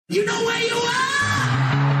You know where you are!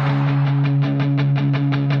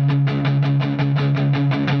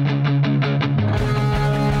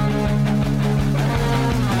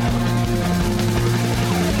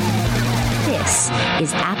 This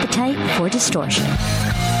is Appetite for Distortion.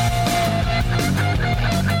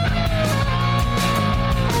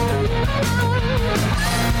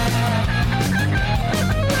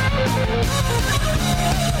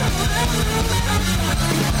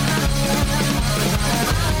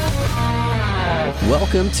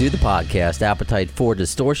 Welcome to the podcast, Appetite for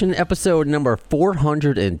Distortion, episode number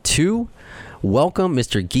 402. Welcome,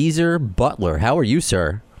 Mr. Geezer Butler. How are you,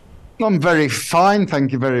 sir? I'm very fine,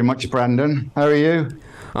 thank you very much, Brandon. How are you?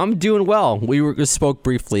 I'm doing well. We spoke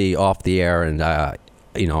briefly off the air, and I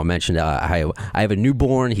mentioned I have a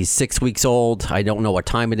newborn. He's 6 weeks old. I don't know what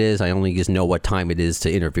time it is. I only just know what time it is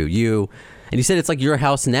to interview you. And you said it's like your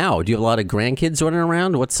house now. Do you have a lot of grandkids running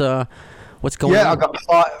around? What's going on? Yeah, I've got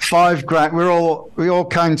five grand. We all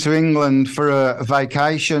came to England for a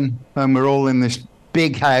vacation, and we're all in this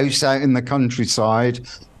big house out in the countryside.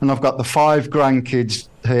 And I've got the 5 grandkids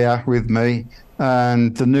here with me,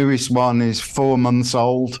 and the newest one is 4 months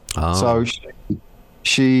old. Oh. So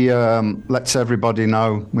she lets everybody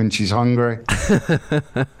know when she's hungry.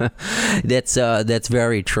 That's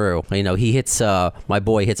very true. You know, he hits my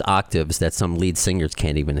boy hits octaves that some lead singers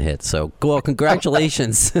can't even hit. So, well,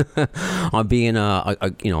 congratulations on being a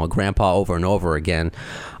grandpa over and over again.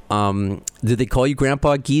 Do they call you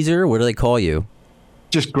Grandpa Geezer? What do they call you?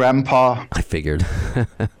 Just Grandpa. I figured.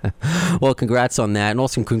 Well, congrats on that. And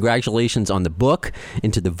also congratulations on the book,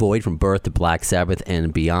 Into the Void, From Birth to Black Sabbath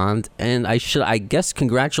and Beyond. And I guess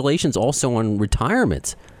congratulations also on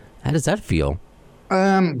retirement. How does that feel?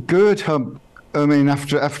 Good. I mean,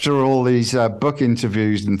 after all these book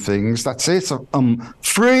interviews and things, that's it. I'm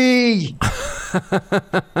free.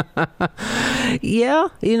 Yeah,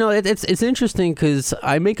 it's interesting because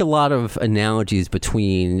I make a lot of analogies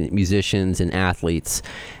between musicians and athletes,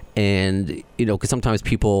 and because sometimes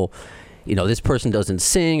people, this person doesn't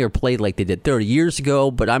sing or play like they did 30 years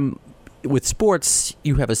ago, but with sports,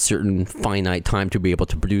 you have a certain finite time to be able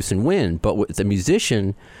to produce and win, but with a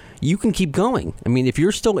musician, you can keep going. I mean, if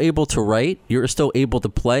you're still able to write, you're still able to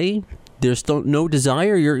play, there's still no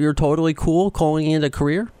desire, you're totally cool calling it a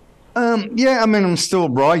career? Yeah, I mean, I'm still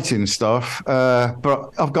writing stuff,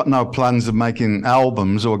 but I've got no plans of making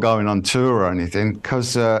albums or going on tour or anything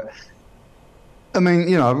because,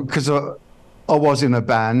 because I was in a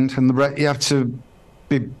band, and you have to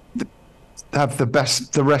have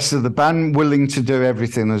the rest of the band willing to do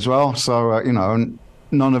everything as well. So,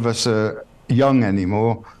 none of us are young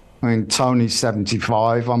anymore. I mean, Tony's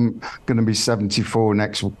 75. I'm going to be 74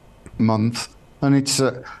 next month, and it's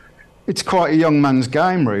quite a young man's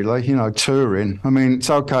game, really, touring. I mean,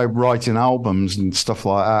 it's okay writing albums and stuff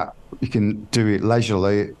like that. You can do it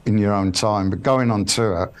leisurely in your own time, but going on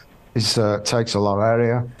tour takes a lot out of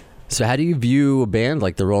you. So how do you view a band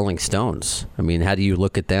like the Rolling Stones? I mean, how do you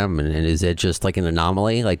look at them, and is it just like an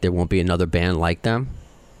anomaly, like there won't be another band like them?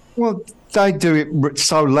 Well, they do it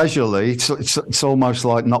so leisurely. It's almost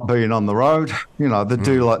like not being on the road. They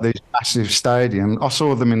do like these massive stadiums. I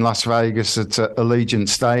saw them in Las Vegas at Allegiant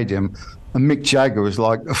Stadium, and Mick Jagger was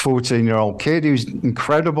like a 14-year-old kid. He was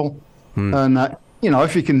incredible. And,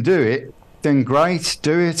 if you can do it, then great,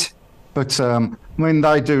 do it. But,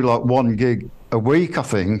 they do like one gig a week, I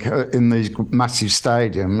think, in these massive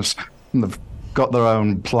stadiums, and they've got their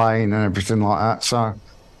own plane and everything like that. So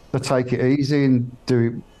they take it easy and do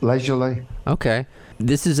it leisurely. Okay.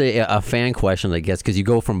 This is a fan question, I guess, because you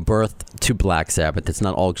go from Birth to Black Sabbath. It's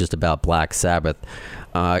not all just about Black Sabbath.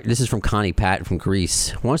 This is from Connie Patton from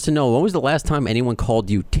Greece. Wants to know, when was the last time anyone called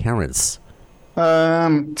you Terrence?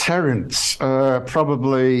 Terrence,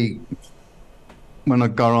 probably when I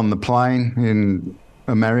got on the plane in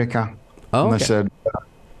America. Oh, and okay. They said,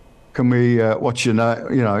 can we, what's your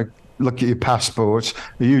name, look at your passports.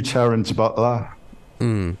 Are you Terrence Butler?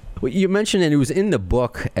 Well, you mentioned it was in the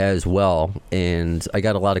book as well, and I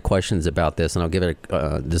got a lot of questions about this, and I'll give it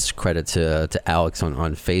this credit to Alex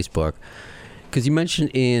on Facebook, because you mentioned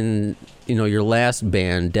in your last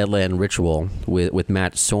band, Deadland Ritual, with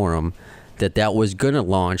Matt Sorum, that was going to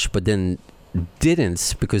launch, but then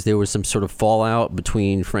didn't because there was some sort of fallout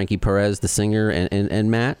between Frankie Perez, the singer, and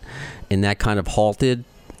Matt, and that kind of halted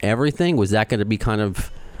everything. Was that going to be kind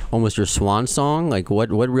of almost your swan song? Like, what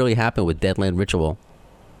really happened with Deadland Ritual?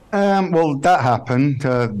 Well, that happened.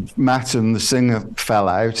 Matt and the singer fell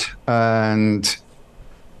out, and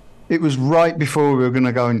it was right before we were going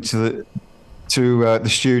to go into the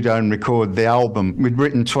studio and record the album. We'd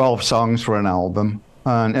written 12 songs for an album,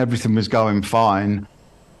 and everything was going fine.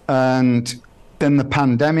 And then the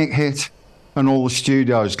pandemic hit and all the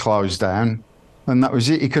studios closed down. And that was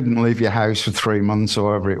it. You couldn't leave your house for 3 months or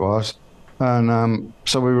whatever it was. And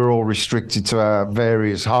so we were all restricted to our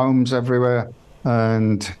various homes everywhere.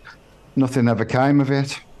 And nothing ever came of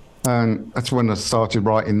it. And that's when I started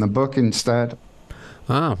writing the book instead.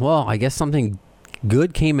 Well, I guess something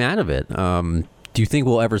good came out of it. Do you think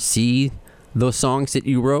we'll ever see those songs that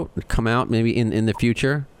you wrote come out maybe in the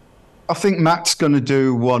future? I think Matt's going to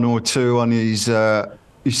do 1 or 2 on his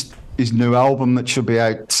new album that should be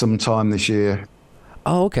out sometime this year.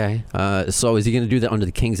 Oh, okay. So is he going to do that under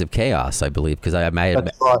the Kings of Chaos, I believe? Because I might have...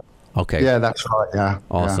 That's right. Okay. Yeah, that's right. Yeah.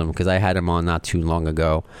 Awesome. Because I had him on not too long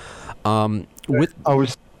ago. I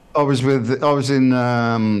was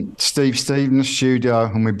in Steve Stevens' studio,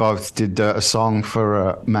 and we both did a song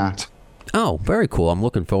for Matt. Oh, very cool. I'm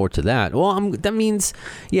looking forward to that. Well, that means,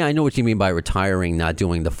 yeah, I know what you mean by retiring, not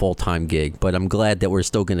doing the full-time gig, but I'm glad that we're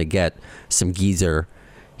still going to get some Geezer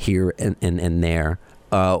here and there.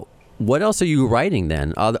 What else are you writing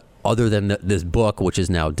then, other than this book, which is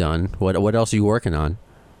now done? What else are you working on?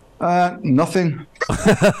 Nothing.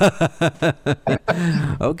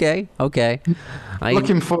 Okay.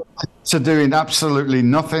 Looking forward to doing absolutely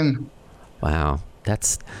nothing. Wow.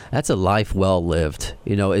 That's a life well lived.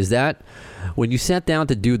 Is that when you sat down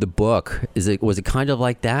to do the book, was it kind of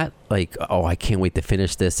like that? Like, oh, I can't wait to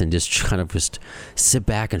finish this and just kind of just sit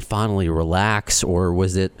back and finally relax? Or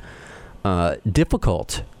was it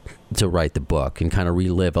difficult to write the book and kind of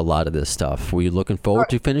relive a lot of this stuff? Were you looking forward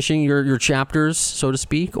to finishing your chapters, so to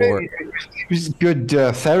speak? Or it was good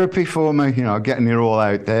therapy for me, getting it all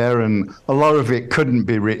out there. And a lot of it couldn't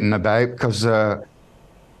be written about because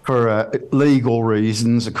for legal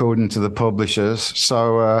reasons, according to the publishers.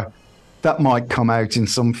 So that might come out in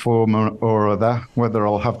some form or other, whether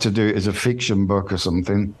I'll have to do it as a fiction book or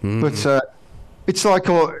something. Mm-hmm. But it's like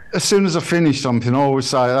as soon as I finish something, I always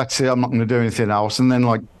say, that's it, I'm not going to do anything else. And then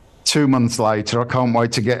like 2 months later, I can't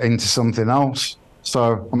wait to get into something else.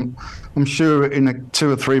 So I'm sure in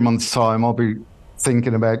 2 or 3 months' time, I'll be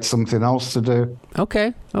thinking about something else to do.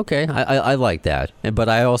 Okay. I like that. But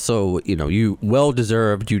I also, you well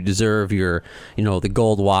deserved. You deserve your, the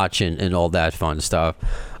gold watch and all that fun stuff.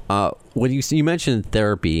 When you mentioned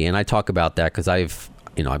therapy, and I talk about that because I've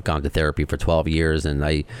gone to therapy for 12 years, and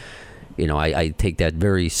I take that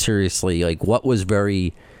very seriously. Like, what was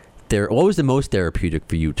the most therapeutic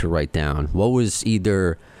for you to write down? What was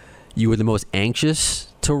either you were the most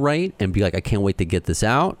anxious to write and be like, I can't wait to get this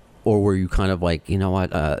out? Or were you kind of like,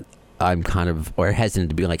 I'm kind of, or hesitant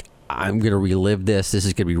to be like, I'm going to relive this. This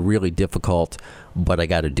is going to be really difficult, but I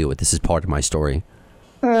got to do it. This is part of my story.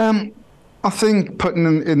 I think putting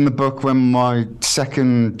in the book when my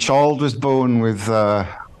second child was born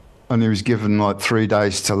and he was given like 3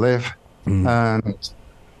 days to live, and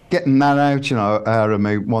getting that out, out of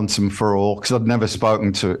me once and for all, because I'd never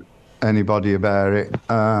spoken to anybody about it.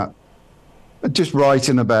 Just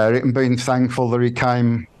writing about it and being thankful that he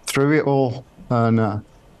came through it all, and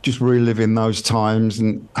just reliving those times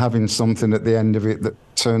and having something at the end of it that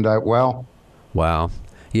turned out well. Wow.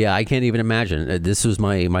 Yeah, I can't even imagine. This was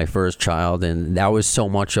my first child, and that was so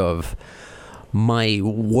much of my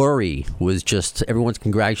worry was just everyone's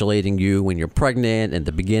congratulating you when you're pregnant. At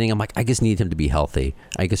the beginning, I'm like, I just need him to be healthy.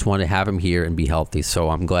 I just want to have him here and be healthy. So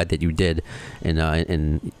I'm glad that you did,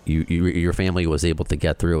 and your family was able to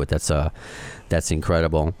get through it. That's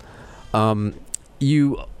incredible.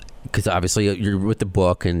 Because obviously you're with the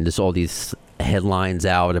book, and there's all these headlines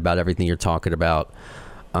out about everything you're talking about.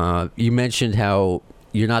 You mentioned how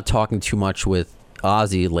you're not talking too much with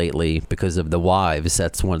Ozzy lately because of the wives.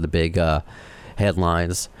 That's one of the big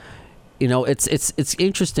headlines. It's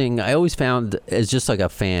interesting. I always found, as just like a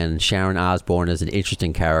fan, Sharon Osbourne is an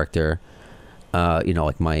interesting character.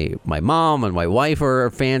 Like my mom and my wife are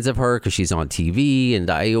fans of her because she's on TV, and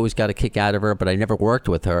I always got a kick out of her, but I never worked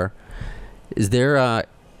with her. Is there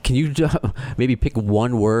can you maybe pick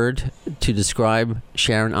one word to describe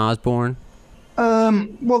Sharon Osbourne?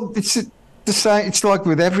 Well, it's the same. It's like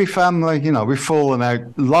with every family, we've fallen out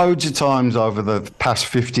loads of times over the past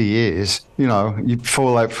 50 years. You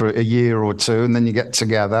fall out for a year or two, and then you get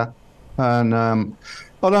together. And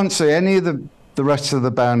I don't see any of the rest of the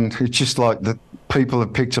band. It's just like the people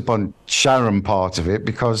have picked up on Sharon part of it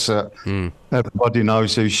because everybody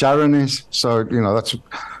knows who Sharon is. So, that's...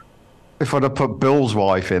 If I'd have put Bill's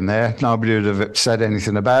wife in there, nobody would have said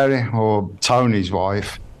anything about it, or Tony's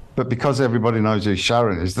wife. But because everybody knows who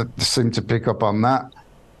Sharon is, they seem to pick up on that.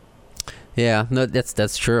 Yeah, no,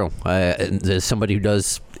 that's true. There's somebody who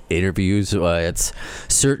does interviews. It's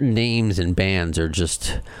certain names and bands are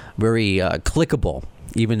just very clickable.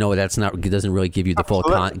 even though it doesn't really give you the full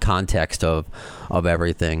context of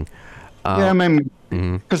everything. Yeah, I mean,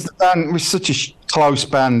 because the band was such a close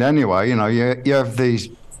band anyway. You know, you have these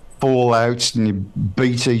fallouts and you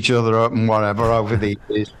beat each other up and whatever over the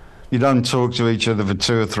years. You don't talk to each other for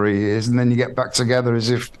 2 or 3 years, and then you get back together as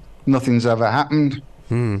if nothing's ever happened.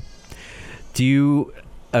 Do you?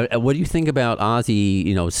 What do you think about Ozzy?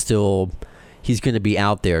 You know, still, he's going to be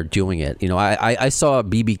out there doing it. You know, I saw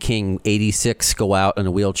BB King '86 go out in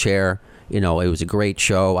a wheelchair. You know, it was a great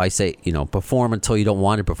show. I say, you know, perform until you don't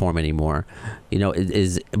want to perform anymore. You know,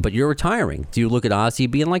 but you're retiring. Do you look at Ozzy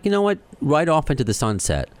being like, you know what, right off into the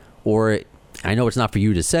sunset? Or, I know it's not for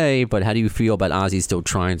you to say, but how do you feel about Ozzy still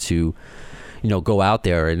trying to, you know, go out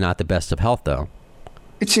there and not the best of health, though?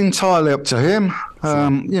 It's entirely up to him.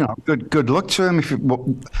 You know, good luck to him. If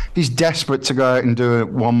he's desperate to go out and do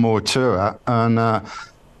one more tour, and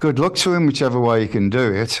good luck to him, whichever way he can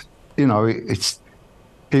do it. You know,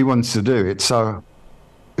 he wants to do it, so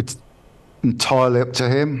it's entirely up to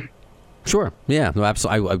him. Sure. Yeah. No,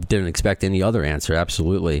 absolutely. I didn't expect any other answer.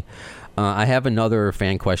 Absolutely. I have another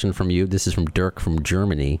fan question from you. This is from Dirk from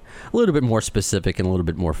Germany. A little bit more specific and a little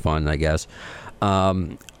bit more fun, I guess.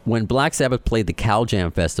 When Black Sabbath played the Cal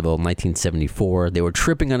Jam Festival in 1974, they were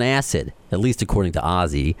tripping on acid, at least according to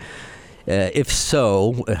Ozzy. If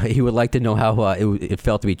so, he would like to know how it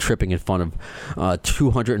felt to be tripping in front of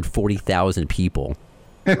 240,000 people.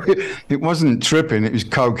 It wasn't tripping; it was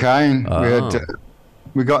cocaine.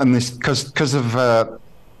 We got in this because of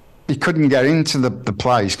he couldn't get into the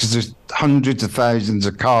place because there's hundreds of thousands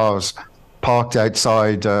of cars parked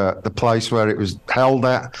outside the place where it was held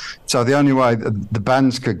at. So the only way the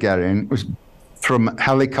bands could get in was from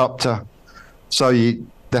helicopter. So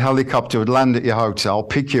the helicopter would land at your hotel,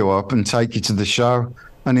 pick you up, and take you to the show.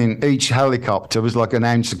 And in each helicopter was like an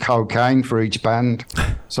ounce of cocaine for each band.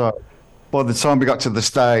 So by the time we got to the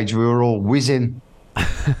stage, we were all whizzing.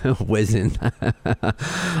 Whizzing.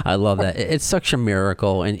 I love that. It's such a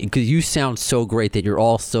miracle, and because you sound so great that you're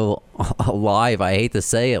all still alive. I hate to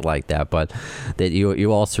say it like that, but that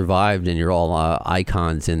you all survived and you're all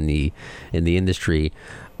icons in the industry.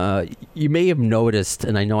 You may have noticed,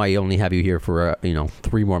 and I know I only have you here for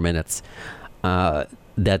 3 more minutes. That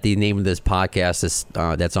the name of this podcast is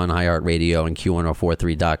that's on iHeartRadio and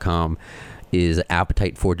Q1043.com is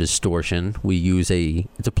Appetite for Distortion. We use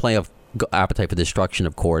it's a play of Appetite for Destruction,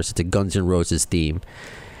 of course. It's a Guns N' Roses theme.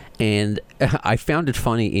 And I found it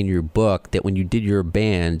funny in your book that when you did your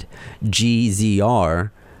band,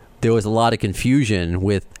 GZR, there was a lot of confusion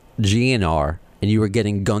with GNR, and you were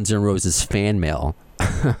getting Guns N' Roses fan mail.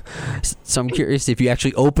 So I'm curious if you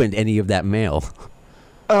actually opened any of that mail.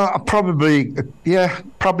 Probably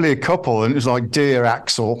a couple. And it was like, Dear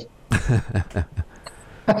Axel.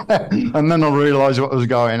 And then I realised what was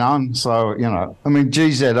going on. So, I mean,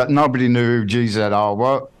 GZ, nobody knew who GZR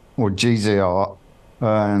were, or GZR.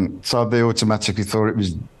 And so they automatically thought it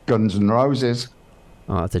was Guns N' Roses.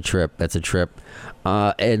 Oh, that's a trip.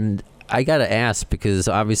 And I got to ask, because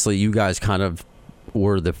obviously you guys kind of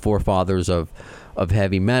were the forefathers of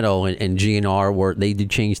heavy metal, and GNR they did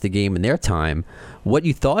change the game in their time. What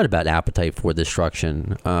you thought about Appetite for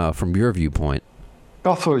Destruction from your viewpoint?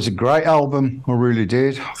 I thought it was a great album. I really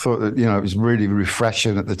did. I thought that, it was really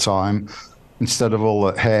refreshing at the time instead of all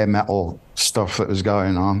the hair metal stuff that was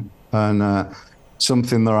going on. And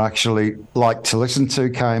something that I actually liked to listen to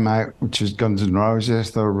came out, which is Guns N' Roses.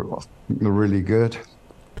 They're really good.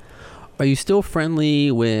 Are you still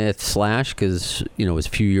friendly with Slash? Because, it was a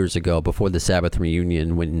few years ago before the Sabbath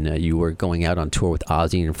reunion when you were going out on tour with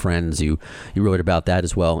Ozzy and friends. You wrote about that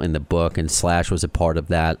as well in the book, and Slash was a part of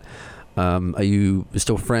that. Are you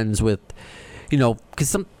still friends with,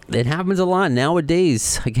 because it happens a lot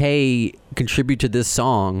nowadays, like, hey, contribute to this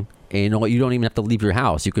song, and you don't even have to leave your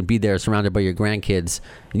house. You can be there surrounded by your grandkids,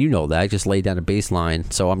 and that, just lay down a bass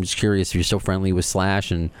line. So I'm just curious if you're still friendly with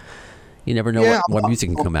Slash, and you never know what music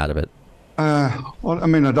can come out of it. Well, I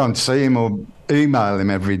mean, I don't see him or email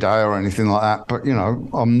him every day or anything like that, but,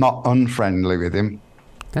 I'm not unfriendly with him.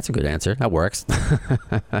 That's a good answer. That works.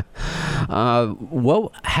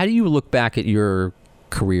 Well, how do you look back at your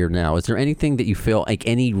career now? Is there anything that you feel like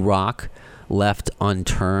any rock left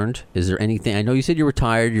unturned? Is there anything? I know you said you're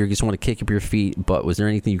retired, you just want to kick up your feet, but was there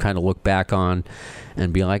anything you kind of look back on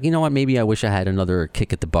and be like, you know what, maybe I wish I had another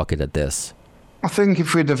kick at the bucket at this? I think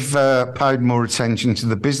if we'd have paid more attention to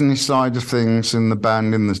the business side of things in the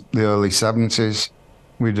band in the early 70s,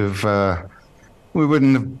 we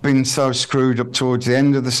wouldn't have been so screwed up towards the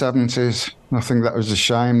end of the 70s. I think that was a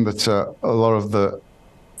shame that a lot of the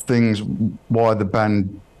things why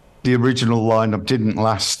the original lineup didn't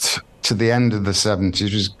last to the end of the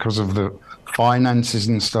 70s was because of the finances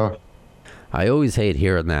and stuff. I always hate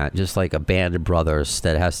hearing that. Just like a band of brothers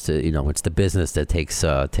that has to, it's the business that takes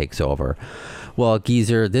over. Well,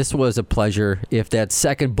 Geezer, this was a pleasure. If that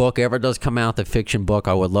second book ever does come out, the fiction book,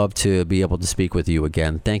 I would love to be able to speak with you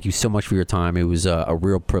again. Thank you so much for your time. It was a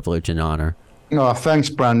real privilege and honor. Oh, thanks,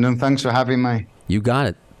 Brandon. Thanks for having me. You got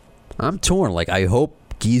it. I'm torn. Like, I hope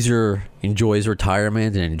Geezer enjoys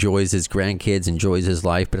retirement and enjoys his grandkids, enjoys his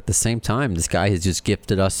life, but at the same time, this guy has just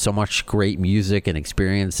gifted us so much great music and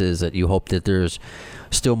experiences that you hope that there's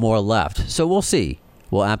still more left. So we'll see.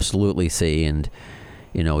 We'll absolutely see. And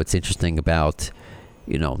it's interesting about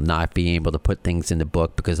not being able to put things in the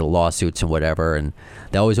book because of lawsuits and whatever, and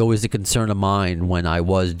that was always a concern of mine when I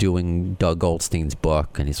was doing Doug Goldstein's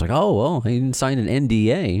book. And he's like, oh well, he didn't sign an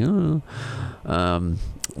NDA.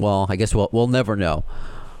 Well, I guess we'll never know.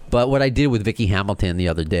 But what I did with Vicki Hamilton the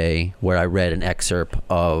other day, where I read an excerpt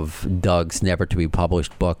of Doug's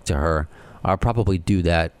never-to-be-published book to her, I'll probably do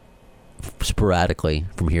that sporadically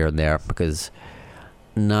from here and there, because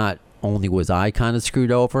not only was I kind of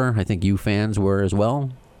screwed over, I think you fans were as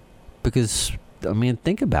well. Because,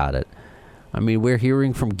 think about it. We're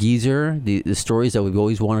hearing from Geezer the stories that we've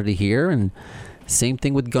always wanted to hear, and same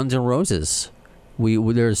thing with Guns N' Roses.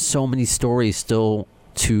 There's so many stories still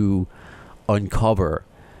to uncover.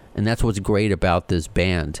 And that's what's great about this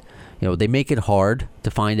band. They make it hard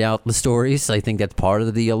to find out the stories. I think that's part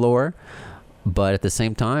of the allure. But at the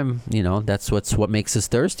same time, that's what makes us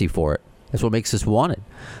thirsty for it. That's what makes us want it.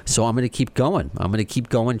 So I'm going to keep going. I'm going to keep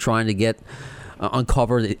going, trying to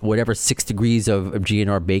uncover whatever 6 degrees of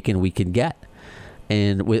GNR bacon we can get.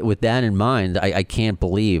 And with that in mind, I can't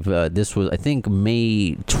believe this was, I think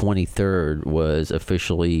May 23rd was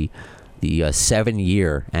officially the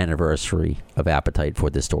 7-year anniversary of Appetite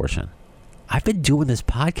for Distortion. I've been doing this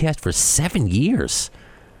podcast for 7 years.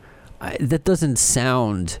 That doesn't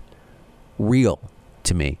sound real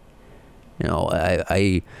to me.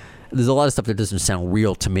 There's a lot of stuff that doesn't sound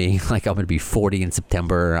real to me. Like, I'm going to be 40 in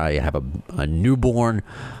September. I have a newborn.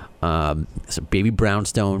 So Baby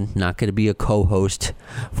Brownstone, not going to be a co-host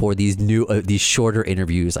for these shorter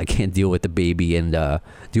interviews. I can't deal with the baby and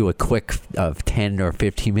do a quick 10 or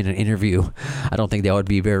 15 minute interview. I don't think that would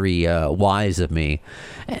be very wise of me.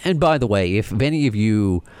 And by the way, if any of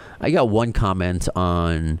you, I got one comment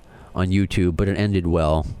on YouTube, but it ended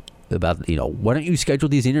well, about, why don't you schedule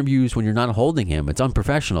these interviews when you're not holding him? It's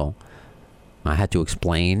unprofessional. I had to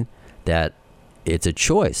explain that it's a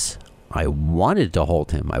choice. I wanted to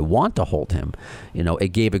hold him. I want to hold him. It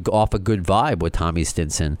gave off a good vibe with Tommy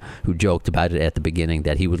Stinson, who joked about it at the beginning,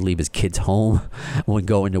 that he would leave his kids home when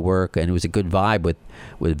going to work, and it was a good vibe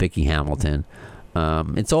with Vicki Hamilton.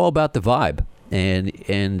 It's all about the vibe. And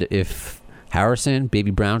if Harrison,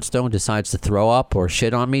 Baby Brownstone, decides to throw up or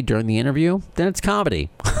shit on me during the interview, then it's comedy.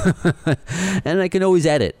 And I can always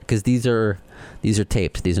edit, because these are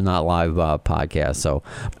taped. These are not live podcasts. So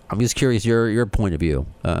I'm just curious your point of view.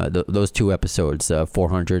 Those 2 episodes,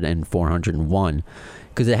 400 and 401,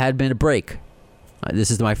 because it had been a break.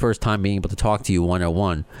 This is my first time being able to talk to you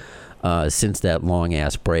 101 since that long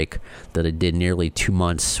ass break that I did nearly 2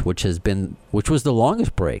 months, which was the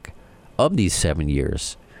longest break of these 7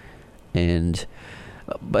 years.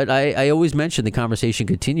 But I always mention the conversation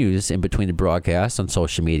continues in between the broadcasts on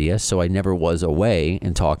social media, so I never was away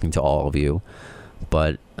and talking to all of you.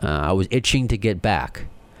 But I was itching to get back.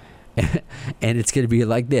 And it's going to be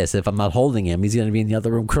like this. If I'm not holding him, he's going to be in the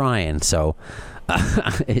other room crying. So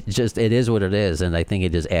it is what it is, and I think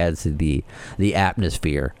it just adds to the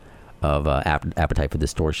atmosphere of Appetite for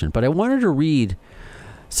Distortion. But I wanted to read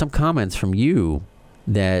some comments from you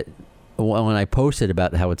that when I posted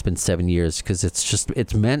about how it's been 7 years, because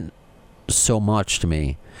it's meant so much to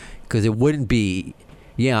me. Because it wouldn't be,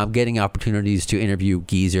 I'm getting opportunities to interview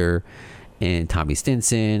Geezer and Tommy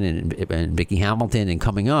Stinson and Vicki Hamilton, and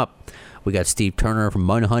coming up, we got Steve Turner from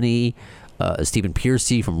Mudhoney, Stephen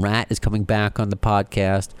Piercy from Rat is coming back on the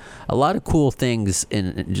podcast. A lot of cool things,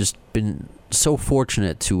 and just been so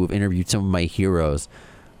fortunate to have interviewed some of my heroes.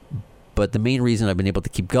 But the main reason I've been able to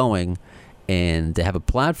keep going and to have a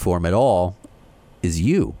platform at all is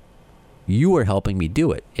you. You are helping me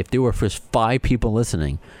do it. If there were just 5 people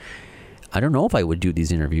listening, I don't know if I would do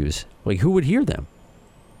these interviews. Like, who would hear them?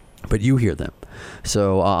 But you hear them.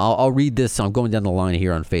 So I'll read this. I'm going down the line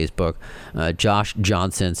here on Facebook. Josh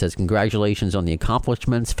Johnson says, congratulations on the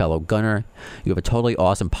accomplishments, fellow gunner. You have a totally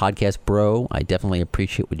awesome podcast, bro. I definitely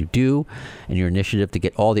appreciate what you do and your initiative to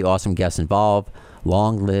get all the awesome guests involved.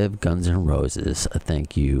 Long live Guns N' Roses.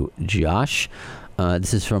 Thank you, Josh.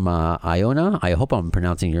 This is from Iona. I hope I'm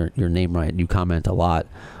pronouncing your name right. You comment a lot.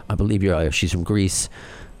 I believe she's from Greece.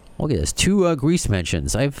 Look at this. 2 Greece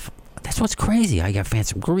mentions. I've that's what's crazy. I got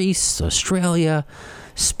fans from Greece, Australia,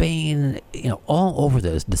 Spain, all over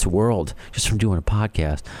this world just from doing a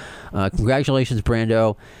podcast. Congratulations,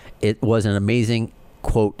 Brando. It was an amazing,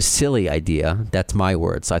 quote, silly idea. That's my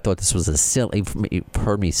words. I thought this was a silly, you've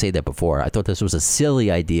heard me say that before. I thought this was a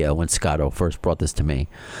silly idea when Scotto first brought this to me.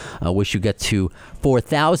 I wish you get to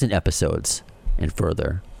 4,000 episodes and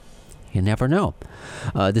further. You never know.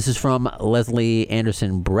 This is from Leslie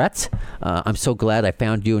Anderson Brett. I'm so glad I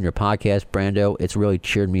found you and your podcast, Brando. It's really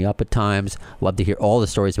cheered me up at times. Love to hear all the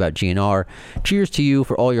stories about GNR. Cheers to you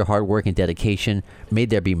for all your hard work and dedication. May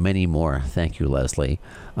there be many more. Thank you, Leslie.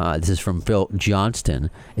 This is from Phil Johnston.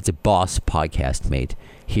 It's a boss podcast mate.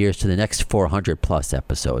 Here's to the next 400 plus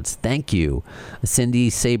episodes. Thank you. Cindy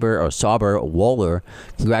Sauber Waller.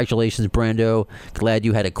 Congratulations, Brando. Glad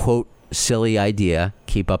you had a, quote, silly idea.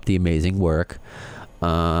 Keep up the amazing work.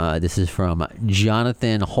 This is from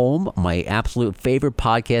Jonathan Holm, my absolute favorite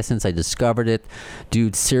podcast since I discovered it.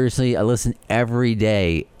 Dude, seriously, I listen every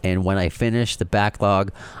day, and when I finish the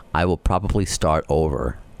backlog, I will probably start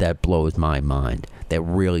over. That blows my mind. That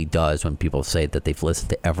really does, when people say that they've listened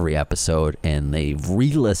to every episode and they've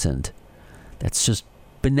re-listened. That's just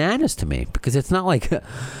bananas to me, because it's not like...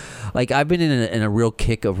 Like, I've been in a real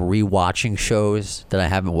kick of rewatching shows that I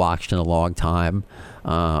haven't watched in a long time.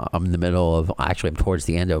 I'm in the middle of, actually, I'm towards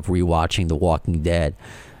the end of rewatching The Walking Dead.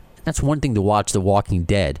 That's one thing to watch The Walking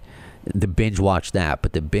Dead, to binge watch that,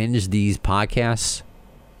 but to binge these podcasts,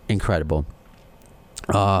 incredible.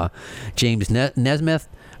 James Nesmith,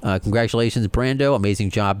 congratulations, Brando.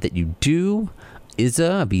 Amazing job that you do.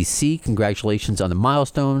 Isa, BC, congratulations on the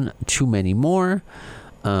milestone. Too many more.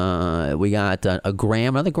 We got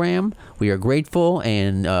another Graham. We are grateful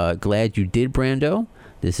and glad you did, Brando.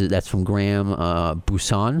 That's from Graham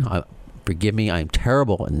Busan. Forgive me, I'm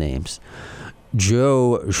terrible at names.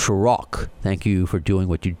 Joe Shirok, thank you for doing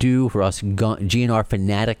what you do for us GNR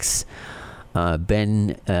fanatics.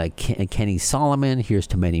 Ben Kenny Solomon, here's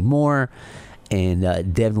to many more.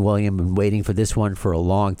 And Devin William, been waiting for this one for a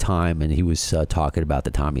long time, and he was talking about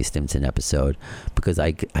the Tommy Stimson episode, because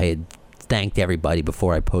I had thanked everybody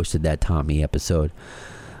before I posted that Tommy episode.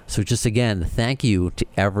 So just again, thank you to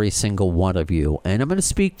every single one of you. And I'm going to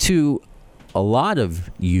speak to a lot of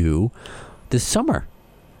you this summer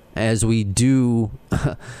as we do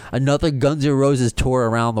another Guns N' Roses tour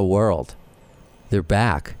around the world. They're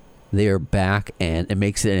back. They are back, and it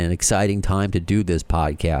makes it an exciting time to do this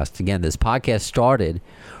podcast. Again, this podcast started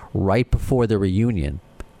right before the reunion,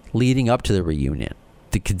 leading up to the reunion.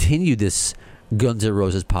 To continue this Guns N'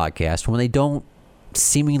 Roses podcast when they don't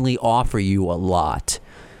seemingly offer you a lot,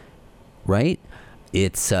 right?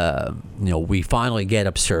 It's we finally get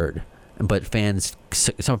Absurd, but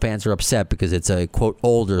some fans are upset because it's a, quote,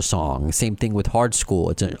 older song. Same thing with Hard School.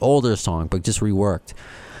 It's an older song but just reworked.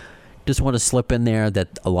 Just want to slip in there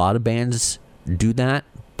that a lot of bands do that,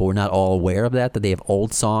 but we're not all aware of that they have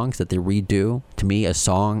old songs that they redo. To me, a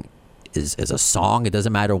song is a song. It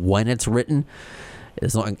doesn't matter when it's written.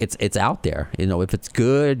 As long as it's out there, if it's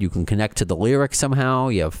good, you can connect to the lyrics somehow.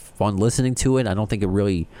 You have fun listening to it. I don't think it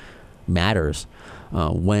really matters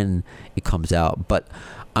when it comes out. But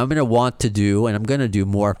I'm going to do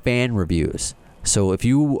more fan reviews. So if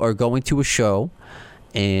you are going to a show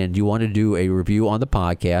and you want to do a review on the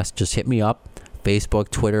podcast, just hit me up. Facebook,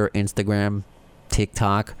 Twitter, Instagram,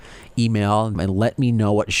 TikTok, email, and let me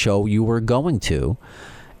know what show you were going to.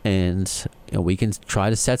 And we can try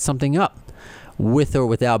to set something up. With or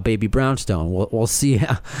without Baby Brownstone. We'll see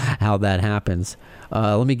how that happens.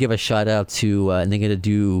 Let me give a shout out to, and they're going to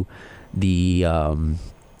do the,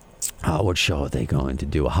 what show are they going to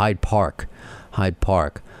do? Hyde Park.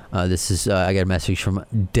 This is, I got a message from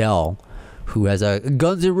Dell, who has a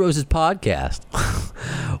Guns N' Roses podcast.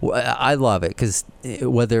 I love it, because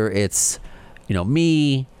whether it's,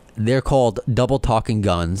 me, they're called Double Talking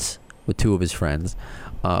Guns with two of his friends,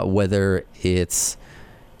 whether it's,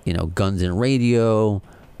 Guns N' Radio,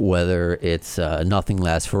 whether it's Nothing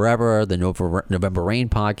Lasts Forever, the November Rain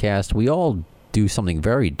podcast, we all do something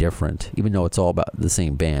very different, even though it's all about the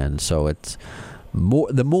same band. So it's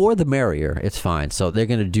the more the merrier. It's fine. So they're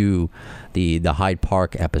going to do the Hyde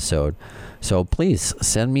Park episode. So please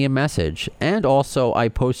send me a message. And also, I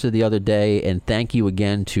posted the other day, and thank you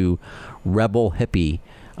again to Rebel Hippie,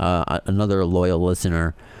 another loyal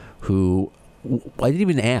listener who I didn't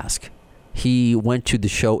even ask. He went to the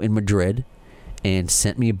show in Madrid and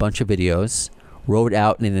sent me a bunch of videos, wrote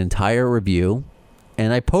out an entire review,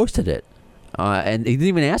 and I posted it. And he didn't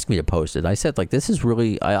even ask me to post it. I said, this is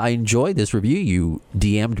really, I enjoyed this review. You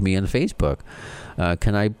DM'd me on Facebook.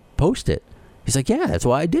 Can I post it? He's like, yeah, that's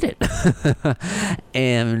why I did it.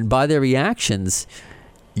 And by their reactions,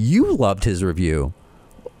 you loved his review.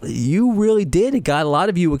 You really did. It got a lot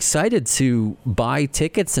of you excited to buy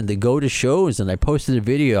tickets and to go to shows. And I posted a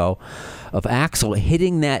video of Axl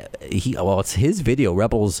hitting that. It's his video,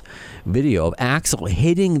 Rebel's video of Axl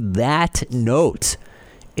hitting that note.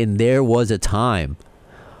 And There Was a Time.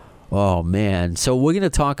 Oh man! So we're gonna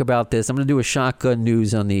talk about this. I'm gonna do a shotgun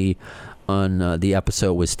news on the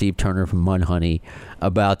episode with Steve Turner from Mudhoney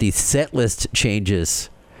about these set list changes.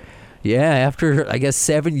 Yeah, after, I guess,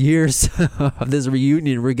 7 years of this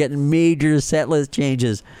reunion, we're getting major set list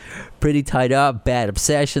changes. Pretty tied up, Bad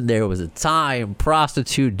Obsession, There Was a Time,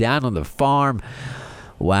 Prostitute, Down on the Farm.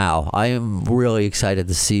 Wow, I am really excited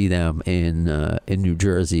to see them in New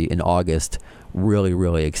Jersey in August. Really,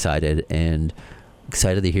 really excited, and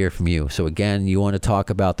excited to hear from you. So again, you want to talk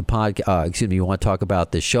about the podcast, you want to talk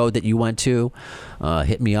about the show that you went to,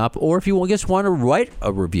 hit me up. Or if you just want to write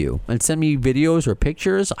a review and send me videos or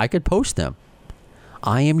pictures, I could post them.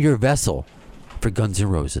 I am your vessel for Guns N'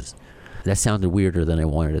 Roses. That sounded weirder than I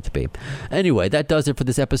wanted it to be. Anyway, that does it for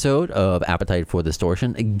this episode of Appetite for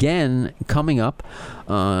Distortion. Again, coming up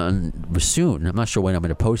soon, I'm not sure when I'm going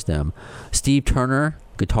to post them, Steve Turner,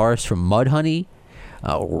 guitarist from Mudhoney,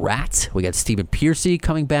 Rat. We got Stephen Piercy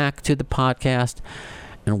coming back to the podcast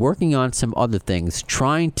and working on some other things,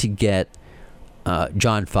 trying to get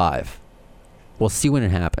John 5. We'll see when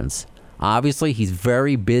it happens. Obviously, he's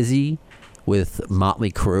very busy with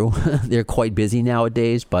Motley Crue. They're quite busy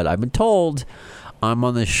nowadays, but I've been told I'm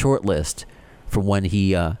on the short list for when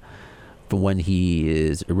he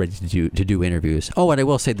is ready to do interviews. Oh, and I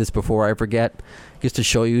will say this before I forget, just to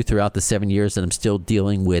show you throughout the 7 years that I'm still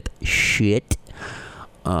dealing with shit.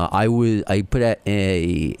 I put out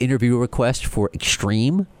a interview request for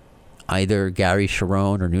Extreme, either Gary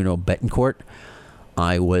Cherone or Nuno Betancourt.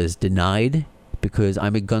 I was denied because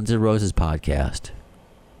I'm a Guns N' Roses podcast.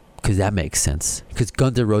 Because that makes sense. Because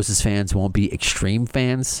Guns N' Roses fans won't be Extreme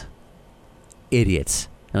fans. Idiots.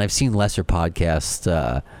 And I've seen lesser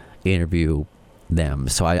podcasts interview them.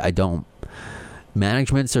 So I don't.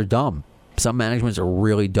 Managements are dumb. Some managements are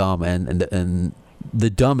really dumb. And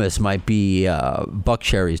the dumbest might be Buck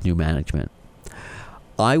Cherry's new management.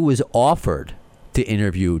 I was offered to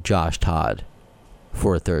interview Josh Todd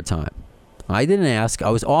for a third time. I didn't ask.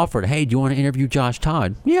 I was offered, hey, do you want to interview Josh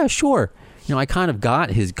Todd? Yeah, sure. You know, I kind of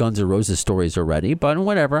got his Guns N' Roses stories already, but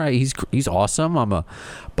whatever. He's awesome. I'm a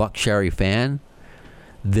Buck Cherry fan.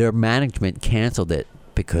 Their management canceled it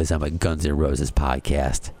because I'm a Guns N' Roses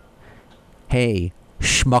podcast. Hey,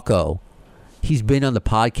 schmucko. He's been on the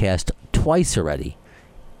podcast twice already.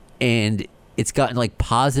 And it's gotten like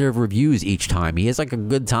positive reviews each time. He has like a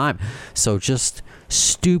good time. So just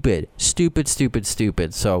stupid.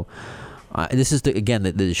 So this is,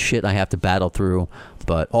 the shit I have to battle through.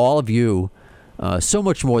 But all of you, so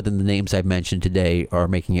much more than the names I've mentioned today, are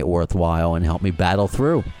making it worthwhile and help me battle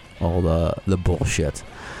through all the bullshit.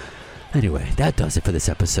 Anyway, that does it for this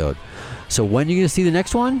episode. So when are you going to see the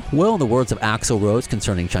next one? Well, in the words of Axl Rose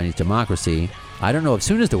concerning Chinese democracy, I don't know if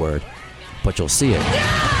soon is the word, but you'll see it.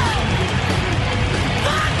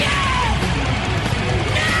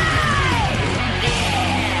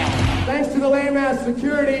 Thanks to the lame-ass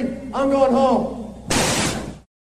security, I'm going home.